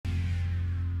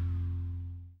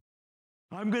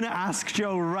I'm gonna ask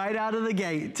Joe right out of the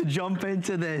gate to jump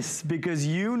into this because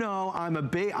you know I'm a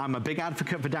big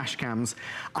advocate for dash cams.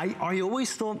 I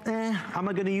always thought, am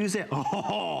I gonna use it?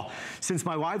 Oh, since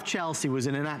my wife Chelsea was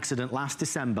in an accident last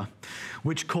December,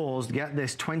 which caused, get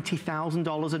this,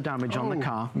 $20,000 of damage on the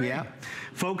car. Man. Yeah.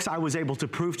 Folks, I was able to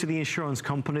prove to the insurance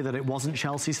company that it wasn't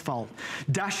Chelsea's fault.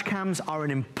 Dash cams are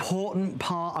an important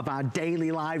part of our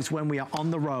daily lives when we are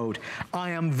on the road.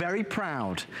 I am very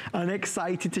proud and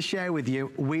excited to share with you,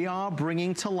 we are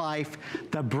bringing to life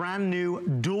the brand new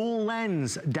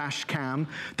DualLens dash cam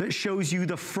that shows you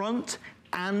the front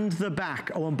and the back.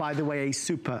 Oh, and by the way, a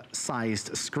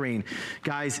super-sized screen.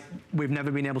 Guys, we've never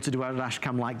been able to do a dash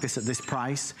cam like this at this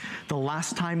price. The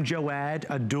last time Joe aired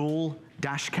a dual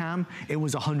dash cam, it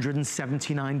was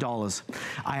 $179.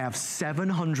 I have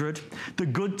 700. The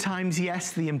good times,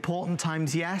 yes. The important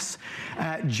times, yes.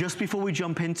 Just before we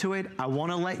jump into it, I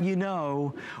want to let you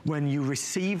know when you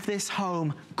receive this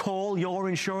home, call your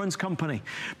insurance company.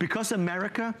 Because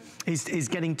America is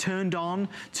getting turned on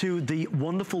to the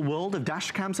wonderful world of dash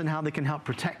cams and how they can help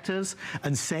protect us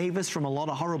and save us from a lot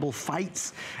of horrible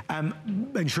fights,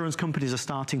 insurance companies are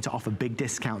starting to offer big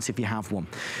discounts if you have one.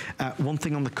 One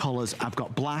thing on the colors, I've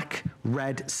got black,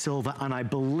 red, silver, and I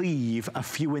believe a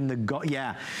few in the gold.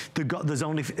 Yeah,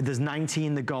 there's 90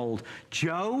 in the gold.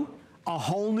 Joe, a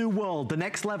whole new world, the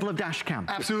next level of dash cam.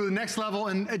 Absolutely, next level,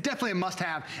 and definitely a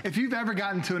must-have. If you've ever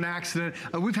gotten into an accident,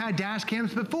 we've had dash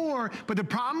cams before, but the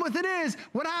problem with it is,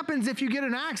 what happens if you get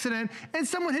an accident and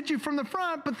someone hits you from the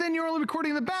front, but then you're only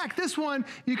recording the back? This one,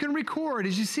 you can record.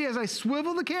 As you see, as I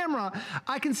swivel the camera,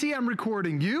 I can see I'm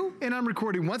recording you, and I'm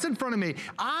recording what's in front of me.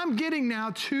 I'm getting now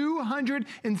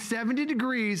 270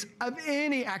 degrees of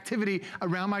any activity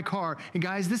around my car. And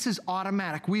guys, this is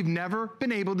automatic. We've never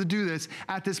been able to do this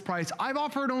at this price. I've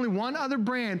offered only one other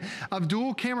brand of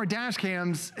dual camera dash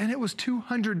cams, and it was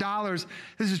 $200.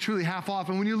 This is truly half off.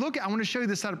 And when you look at, I want to show you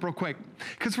this setup real quick,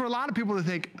 because for a lot of people to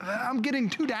think, I'm getting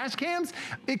 2 dash cams,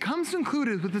 it comes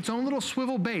included with its own little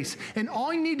swivel base. And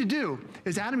all you need to do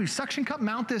is, Adam, you suction cup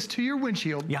mount this to your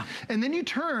windshield, and then you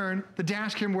turn the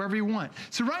dash cam wherever you want.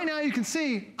 So right now you can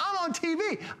see, I'm on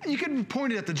TV. You can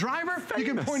point it at the driver, you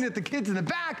can point it at the kids in the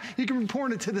back, you can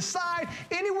point it to the side,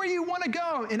 anywhere you want to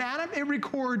go. And Adam, it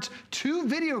records 2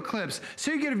 video clips.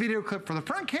 So you get a video clip for the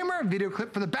front camera, a video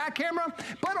clip for the back camera,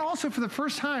 but also for the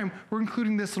first time, we're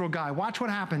including this little guy. Watch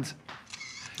what happens.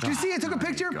 Do you see it took a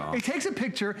picture? It takes a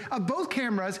picture of both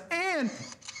cameras and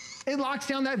it locks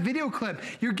down that video clip.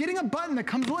 You're getting a button that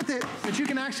comes with it that you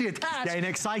can actually attach. Getting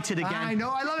excited again. I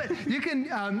know, I love it. You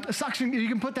can suction, you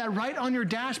can put that right on your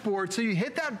dashboard. So you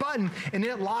hit that button and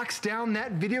it locks down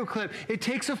that video clip. It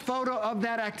takes a photo of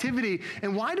that activity.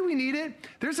 And why do we need it?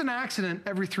 There's an accident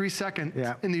every 3 seconds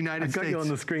in the United States. I got you on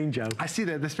the screen, Joe. I see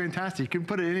that, that's fantastic. You can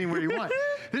put it anywhere you want.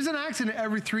 There's an accident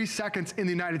every 3 seconds in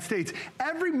the United States.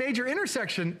 Every major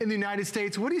intersection in the United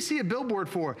States, what do you see a billboard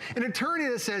for? An attorney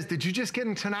that says, did you just get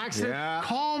into an accident?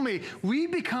 Call me. We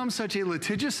become such a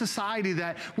litigious society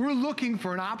that we're looking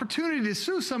for an opportunity to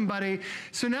sue somebody.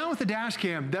 So now with the dash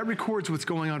cam, that records what's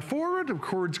going on forward,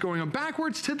 records going on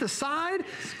backwards, to the side.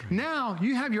 Now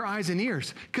you have your eyes and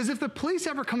ears. Because if the police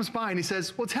ever comes by and he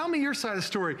says, well, tell me your side of the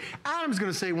story. Adam's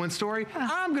gonna say one story,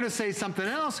 I'm gonna say something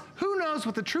else. Who knows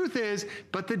what the truth is,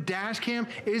 but the dash cam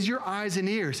is your eyes and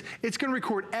ears. It's gonna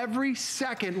record every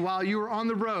second while you are on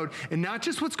the road. And not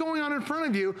just what's going on in front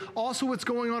of you, also what's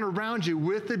going on around you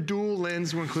with the dual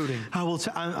lens we're including. I will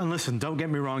and listen, don't get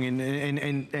me wrong,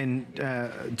 in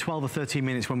 12 or 13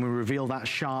 minutes when we reveal that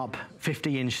sharp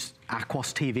 50-inch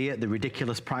Aquos TV at the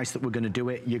ridiculous price that we're gonna do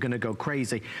it, you're gonna go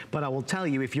crazy. But I will tell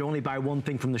you, if you only buy one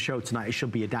thing from the show tonight, it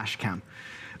should be a dash cam.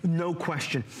 No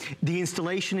question. The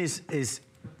installation is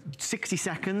 60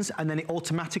 seconds, and then it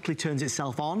automatically turns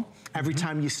itself on every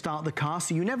time you start the car,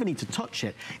 so you never need to touch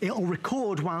it. It'll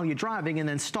record while you're driving and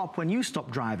then stop when you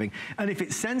stop driving. And if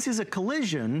it senses a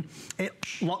collision, it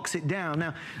locks it down.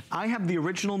 Now, I have the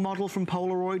original model from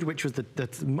Polaroid, which was the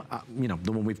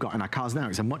one we've got in our cars now.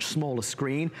 It's a much smaller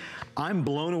screen. I'm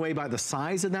blown away by the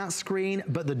size of that screen,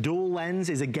 but the dual lens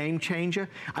is a game changer.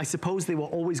 I suppose they were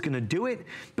always gonna do it,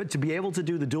 but to be able to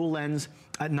do the dual lens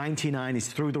at $99 is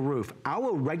through the roof.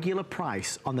 Our regular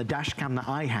price on the dash cam that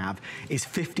I have is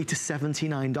 $50 to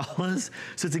 $79.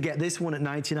 So to get this one at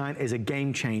 $99 is a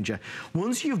game changer.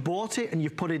 Once you've bought it and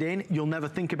you've put it in, you'll never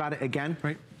think about it again.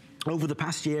 Right. over the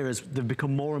past year, as they've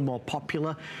become more and more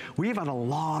popular, we've had a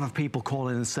lot of people call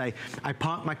in and say, I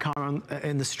park my car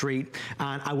in the street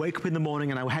and I wake up in the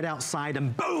morning and I head outside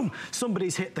and boom,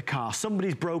 somebody's hit the car,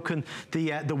 somebody's broken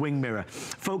the wing mirror.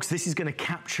 Folks, this is gonna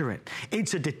capture it.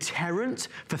 It's a deterrent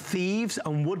for thieves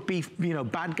and would-be,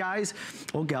 bad guys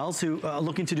or girls who are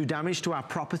looking to do damage to our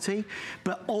property.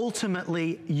 But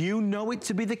ultimately, you know it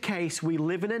to be the case. We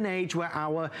live in an age where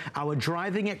our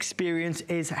driving experience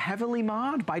is heavily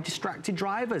marred by distracted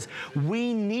drivers.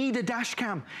 We need a dash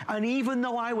cam. And even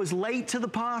though I was late to the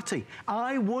party,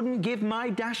 I wouldn't give my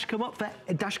dash cam up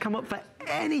for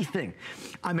anything.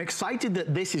 I'm excited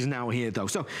that this is now here though.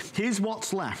 So here's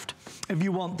what's left. If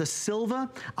you want the silver,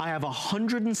 I have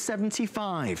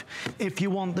 175. If you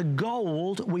want the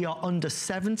gold, we are under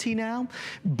 70 now.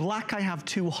 Black, I have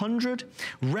 200.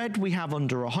 Red, we have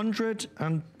under 100.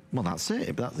 And well, that's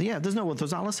it. Yeah, there's no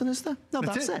others, Alison, is there? No,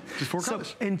 that's it. Just 4 colors.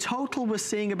 So in total, we're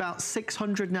seeing about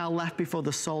 600 now left before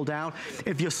they're sold out.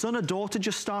 If your son or daughter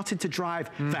just started to drive,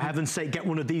 for heaven's sake, get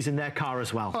one of these in their car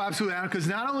as well. Oh, absolutely, Adam, because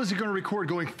not only is it going to record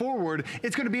going forward,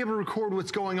 it's going to be able to record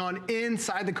what's going on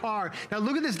inside the car. Now,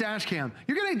 look at this dash cam.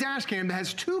 You're getting a dash cam that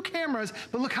has 2 cameras,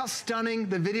 but look how stunning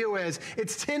the video is.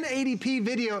 It's 1080p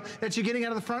video that you're getting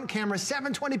out of the front camera,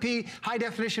 720p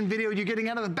high-definition video you're getting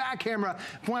out of the back camera.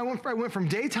 I went from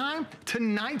daytime to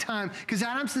nighttime, because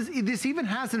Adam says this even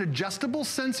has an adjustable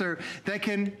sensor that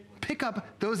can pick up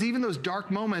even those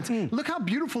dark moments. Look how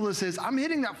beautiful this is. I'm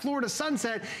hitting that Florida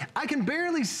sunset. I can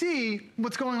barely see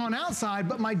what's going on outside,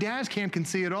 but my dash cam can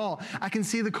see it all. I can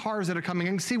see the cars that are coming. I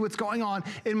can see what's going on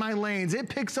in my lanes. It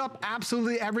picks up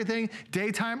absolutely everything,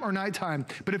 daytime or nighttime.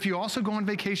 But if you also go on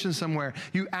vacation somewhere,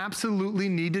 you absolutely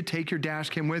need to take your dash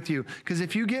cam with you, because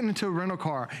if you get into a rental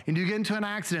car and you get into an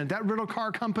accident, that rental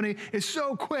car company is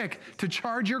so quick to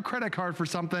charge your credit card for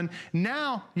something.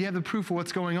 Now you have the proof of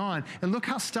what's going on. And look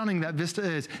how stunning that vista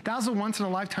is. That was a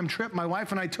once-in-a-lifetime trip my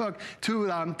wife and I took to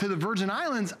the Virgin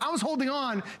Islands. I was holding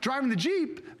on, driving the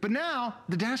Jeep, but now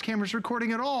the dash camera's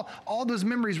recording it all those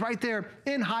memories right there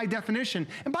in high definition.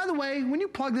 And by the way, when you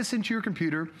plug this into your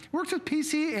computer, it works with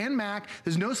PC and Mac.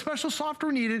 There's no special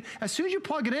software needed. As soon as you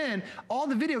plug it in, all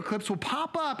the video clips will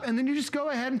pop up, and then you just go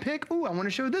ahead and pick, ooh, I want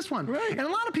to show this one. Right. And a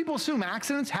lot of people assume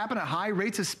accidents happen at high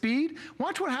rates of speed.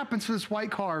 Watch what happens to this white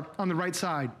car on the right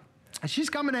side. She's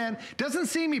coming in, doesn't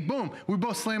see me, boom, we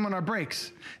both slam on our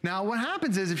brakes. Now, what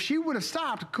happens is if she would have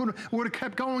stopped, would have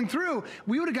kept going through,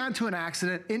 we would have gotten to an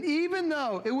accident, and even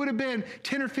though it would have been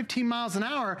 10 or 15 miles an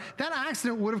hour, that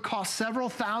accident would have cost several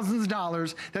thousands of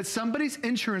dollars that somebody's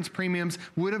insurance premiums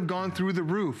would have gone through the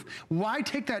roof. Why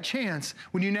take that chance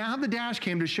when you now have the dash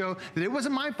cam to show that it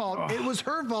wasn't my fault, it was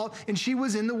her fault, and she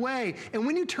was in the way? And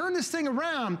when you turn this thing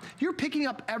around, you're picking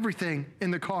up everything in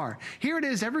the car. Here it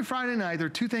is every Friday night. There are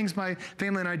 2 things my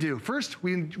family and I do. First,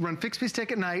 we run Fix Me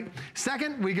Stick at night.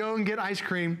 Second, we go and get ice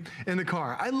cream in the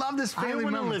car. I love this family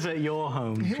moment. I want to live at your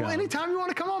home, John. Well, anytime you want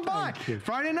to come on by. Thank you.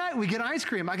 Friday night, we get ice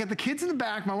cream. I got the kids in the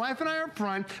back, my wife and I are up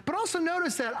front, but also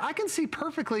notice that I can see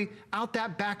perfectly out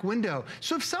that back window.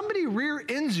 So if somebody rear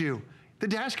ends you, the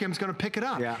dash cam is going to pick it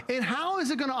up. Yeah. And how is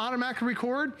it going to automatically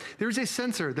record? There's a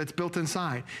sensor that's built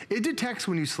inside. It detects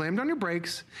when you slammed on your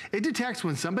brakes. It detects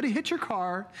when somebody hit your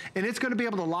car, and it's going to be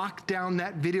able to lock down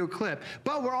that video clip.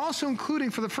 But we're also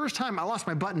including, for the first time, I lost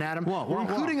my button, Adam. We're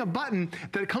including a button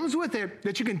that comes with it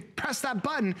that you can press that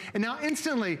button, and now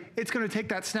instantly it's going to take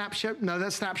that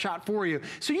snapshot for you.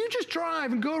 So you just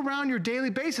drive and go around your daily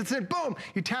basis, and boom,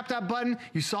 you tap that button,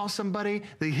 you saw somebody,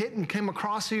 they hit and came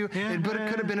across you, but it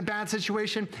could have been a bad situation.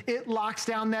 It locks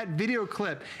down that video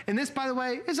clip. And this, by the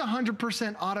way, is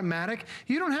 100% automatic.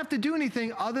 You don't have to do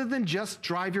anything other than just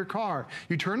drive your car.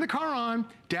 You turn the car on,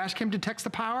 dash cam detects the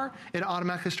power, it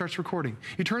automatically starts recording.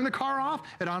 You turn the car off,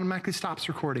 it automatically stops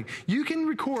recording. You can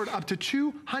record up to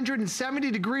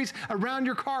 270 degrees around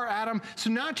your car, Adam. So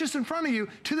not just in front of you,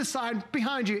 to the side,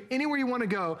 behind you, anywhere you want to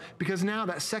go, because now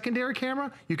that secondary camera,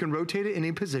 you can rotate it in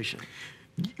any position.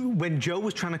 When Joe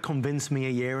was trying to convince me a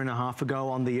year and a half ago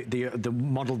on the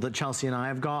model that Chelsea and I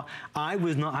have got, I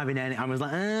was not having any. I was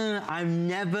like, I'm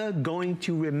never going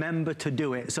to remember to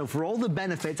do it. So for all the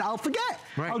benefits, I'll forget.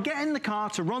 Right. I'll get in the car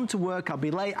to run to work. I'll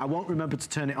be late. I won't remember to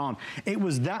turn it on. It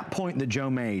was that point that Joe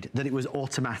made, that it was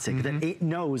automatic, that it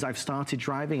knows I've started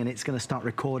driving and it's going to start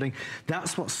recording.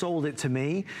 That's what sold it to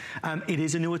me. It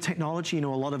is a newer technology. You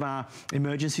know, a lot of our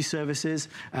emergency services,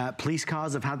 police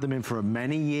cars have had them in for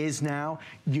many years now.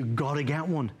 You gotta get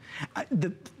one.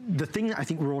 the thing that I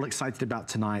think we're all excited about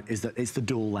tonight is that it's the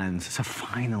dual lens. So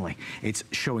finally, it's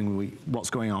showing what's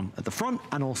going on at the front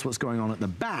and also what's going on at the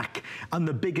back and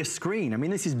the bigger screen. I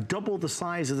mean, this is double the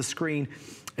size of the screen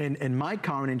in my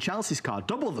car and in Chelsea's car,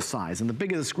 double the size, and the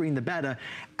bigger the screen, the better,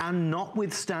 and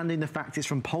notwithstanding the fact it's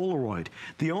from Polaroid.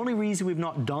 The only reason we've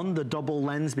not done the double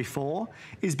lens before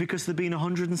is because they've been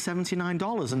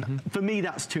 $179, and for me,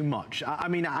 that's too much. I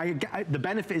mean, the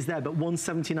benefit is there, but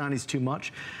 $179 is too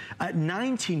much. At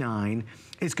 $99,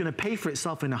 it's gonna pay for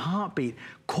itself in a heartbeat.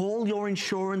 Call your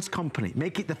insurance company.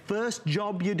 Make it the first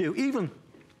job you do, even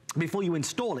before you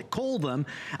install it. Call them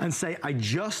and say, I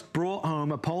just brought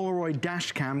home a Polaroid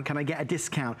dash cam, can I get a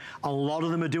discount? A lot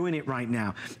of them are doing it right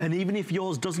now. And even if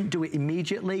yours doesn't do it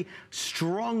immediately,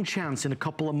 strong chance in a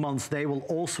couple of months they will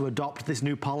also adopt this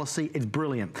new policy. It's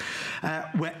brilliant.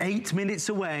 We're 8 minutes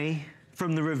away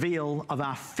from the reveal of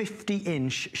our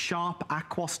 50-inch Sharp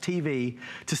Aquos TV.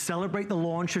 To celebrate the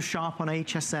launch of Sharp on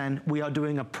HSN, we are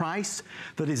doing a price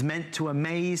that is meant to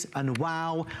amaze and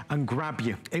wow and grab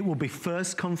you. It will be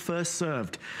first come, first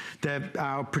served.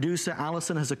 Our producer,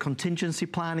 Allison, has a contingency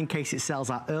plan in case it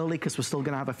sells out early, because we're still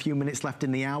gonna have a few minutes left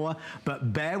in the hour.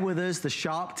 But bear with us, the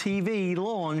Sharp TV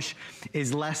launch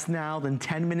is less now than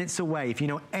 10 minutes away. If you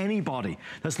know anybody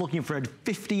that's looking for a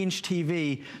 50-inch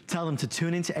TV, tell them to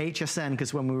tune into HSN,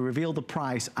 because when we reveal the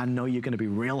price, I know you're gonna be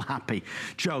real happy.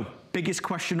 Joe, biggest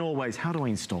question always, how do I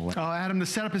install it? Oh, Adam, the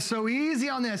setup is so easy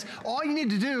on this. All you need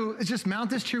to do is just mount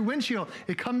this to your windshield.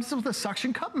 It comes with a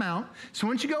suction cup mount, so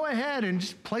once you go ahead and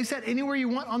just place that anywhere you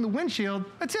want on the windshield,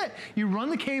 that's it. You run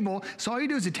the cable, so all you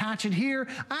do is attach it here.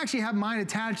 I actually have mine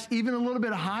attached even a little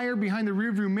bit higher behind the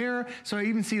rear view mirror, so I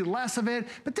even see less of it.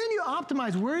 But then you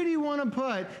optimize, where do you wanna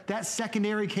put that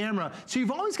secondary camera? So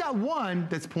you've always got one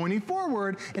that's pointing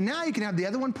forward, and now you can have the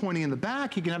other one pointing in the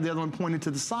back, you can have the other one pointing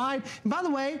to the side. And by the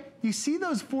way, you see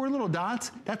those 4 little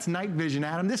dots? That's night vision,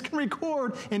 Adam. This can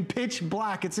record in pitch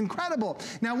black. It's incredible.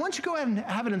 Now, once you go ahead and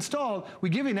have it installed, we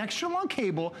give you an extra long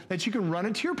cable that you can run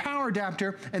it to your power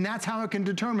adapter, and that's how it can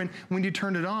determine when you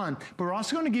turn it on. But we're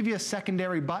also gonna give you a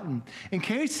secondary button. In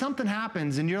case something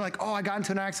happens and you're like, oh, I got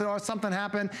into an accident, or something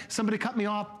happened, somebody cut me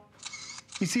off.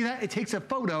 You see that? It takes a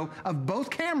photo of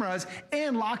both cameras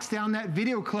and locks down that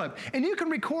video clip. And you can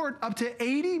record up to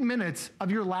 80 minutes of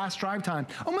your last drive time.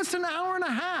 Almost an hour and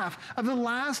a half of the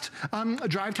last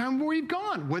drive time where you've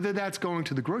gone. Whether that's going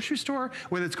to the grocery store,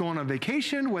 whether it's going on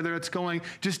vacation, whether it's going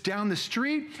just down the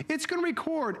street, it's gonna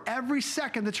record every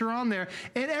second that you're on there.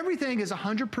 And everything is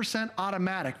 100%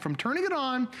 automatic, from turning it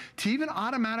on to even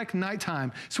automatic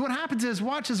nighttime. So what happens is,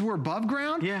 watch as we're above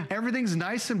ground, everything's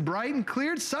nice and bright and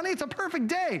clear, it's sunny, it's a perfect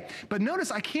day. But notice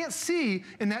I can't see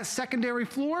in that secondary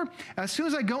floor. As soon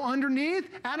as I go underneath,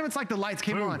 Adam, it's like the lights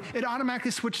came on. It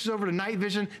automatically switches over to night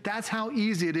vision. That's how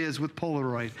easy it is with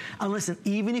Polaroid. And listen,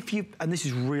 even if you, and this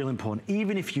is real important,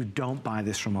 even if you don't buy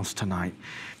this from us tonight,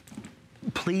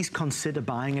 please consider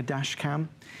buying a dash cam.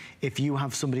 If you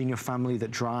have somebody in your family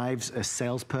that drives, a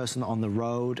salesperson on the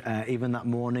road, even that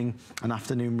morning, an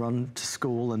afternoon run to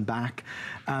school and back,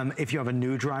 if you have a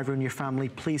new driver in your family,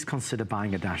 please consider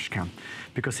buying a dash cam.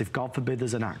 Because if God forbid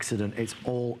there's an accident, it's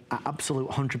all absolute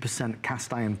 100%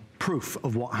 cast iron proof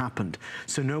of what happened.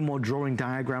 So no more drawing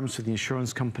diagrams for the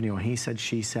insurance company or he said,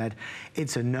 she said.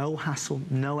 It's a no hassle,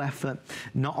 no effort,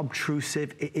 not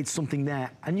obtrusive. It's something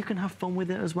there, and you can have fun with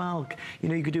it as well. You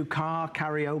know, you could do car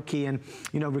karaoke and,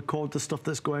 you know, record the stuff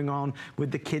that's going on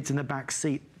with the kids in the back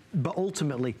seat. But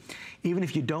ultimately, even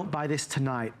if you don't buy this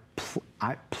tonight,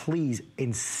 please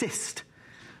insist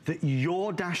that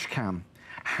your dash cam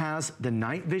has the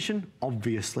night vision,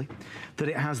 obviously, that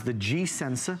it has the G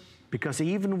sensor, because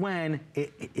even when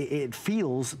it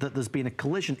feels that there's been a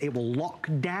collision, it will lock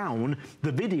down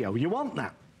the video. You want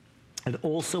that. And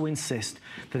also insist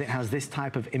that it has this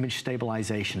type of image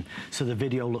stabilization, so the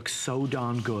video looks so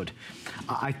darn good.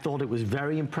 I thought it was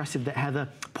very impressive that Heather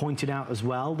pointed out as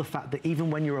well, the fact that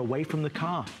even when you're away from the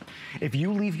car, if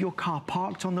you leave your car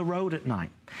parked on the road at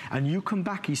night, and you come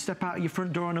back, you step out your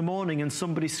front door in the morning and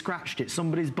somebody's scratched it,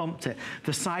 somebody's bumped it,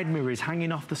 the side mirror is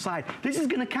hanging off the side, this is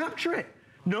gonna capture it.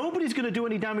 Nobody's gonna do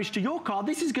any damage to your car.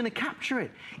 This is gonna capture it.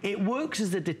 It works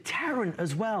as a deterrent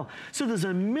as well. So there's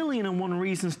 1,000,001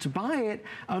 reasons to buy it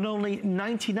and only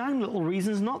 99 little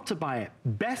reasons not to buy it.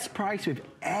 Best price we've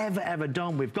ever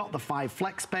done. We've got the 5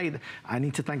 flex pay. I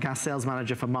need to thank our sales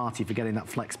manager for Marty for getting that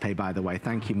flex pay, by the way.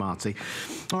 Thank you, Marty.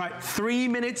 All right, 3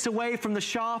 minutes away from the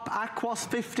Sharp Aquos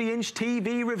 50-inch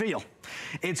TV reveal.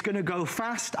 It's gonna go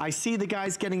fast. I see the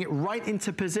guys getting it right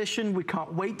into position. We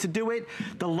can't wait to do it.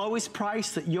 The lowest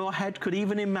price that your head could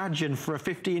even imagine for a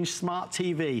 50-inch smart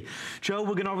TV. Joe,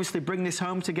 we're gonna obviously bring this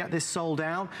home to get this sold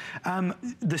out.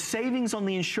 The savings on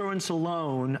the insurance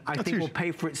alone, I think will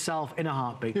pay for itself in a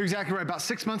heartbeat. You're exactly right. About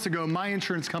 6 months ago, my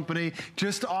insurance company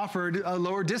just offered a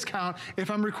lower discount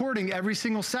if I'm recording every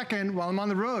single second while I'm on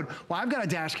the road. Well, I've got a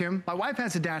dash cam. My wife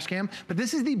has a dash cam, but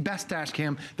this is the best dash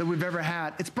cam that we've ever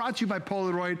had. It's brought to you by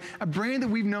Polaroid, a brand that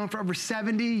we've known for over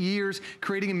 70 years,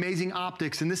 creating amazing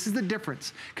optics. And this is the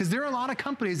difference, because there are a lot of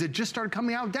companies that just started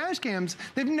coming out with dash cams.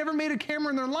 They've never made a camera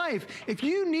in their life. If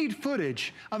you need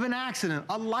footage of an accident,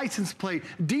 a license plate,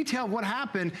 detail of what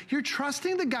happened, you're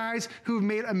trusting the guys who've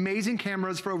made amazing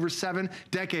cameras for over 7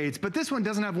 decades. But this one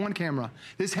doesn't have one camera.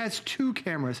 This has 2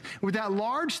 cameras. With that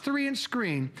large 3-inch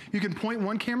screen, you can point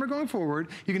one camera going forward,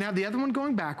 you can have the other one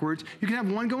going backwards, you can have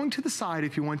one going to the side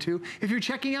if you want to. If you're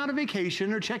checking out a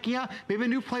vacation or checking out maybe a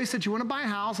new place that you want to buy a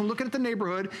house and looking at the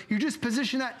neighborhood, you just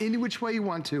position that any which way you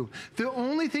want to. The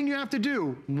only thing you have to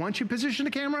do once you position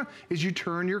the camera is you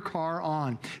turn your car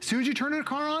on. As soon as you turn the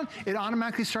car on, it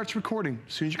automatically starts recording.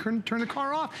 As soon as you turn the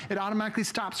car off, it automatically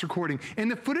stops recording. And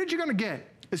the footage you're going to get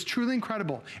is truly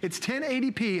incredible. It's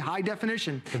 1080p high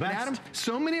definition. And Adam,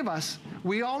 so many of us,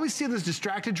 we always see those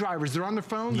distracted drivers. They're on their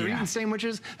phone, they're eating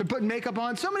sandwiches, they're putting makeup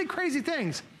on, so many crazy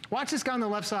things. Watch this guy on the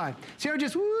left side. See how he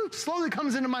just slowly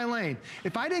comes into my lane.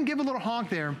 If I didn't give a little honk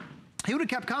there, he would have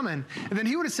kept coming, and then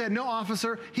he would have said, no,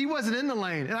 officer, he wasn't in the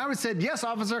lane. And I would have said, yes,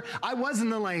 officer, I was in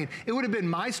the lane. It would have been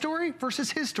my story versus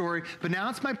his story, but now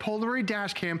it's my Polaroid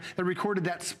dash cam that recorded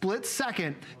that split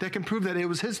second that can prove that it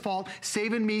was his fault,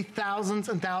 saving me thousands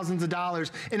and thousands of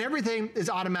dollars. And everything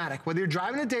is automatic. Whether you're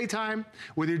driving at daytime,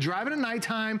 whether you're driving at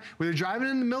nighttime, whether you're driving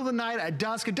in the middle of the night, at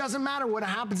dusk, it doesn't matter what it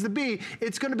happens to be,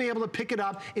 it's gonna be able to pick it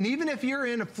up. And even if you're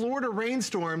in a Florida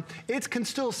rainstorm, it can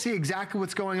still see exactly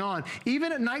what's going on.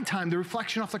 Even at nighttime, the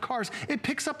reflection off the cars, it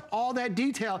picks up all that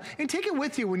detail. And take it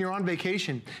with you when you're on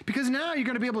vacation, because now you're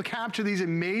going to be able to capture these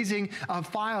amazing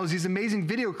files, these amazing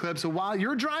video clips. So while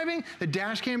you're driving, the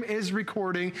dash cam is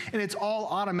recording, and it's all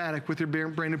automatic with your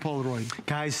branded Polaroid.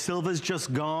 Guys, silver's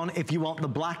just gone. If you want the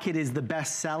black, it is the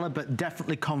best seller, but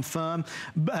definitely confirm.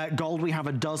 Gold, we have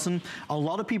a dozen. A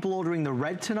lot of people ordering the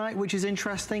red tonight, which is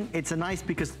interesting. It's a nice,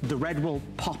 because the red will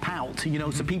pop out, you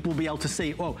know, so people will be able to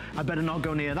see, oh, I better not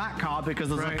go near that car because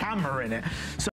there's a camera in it. So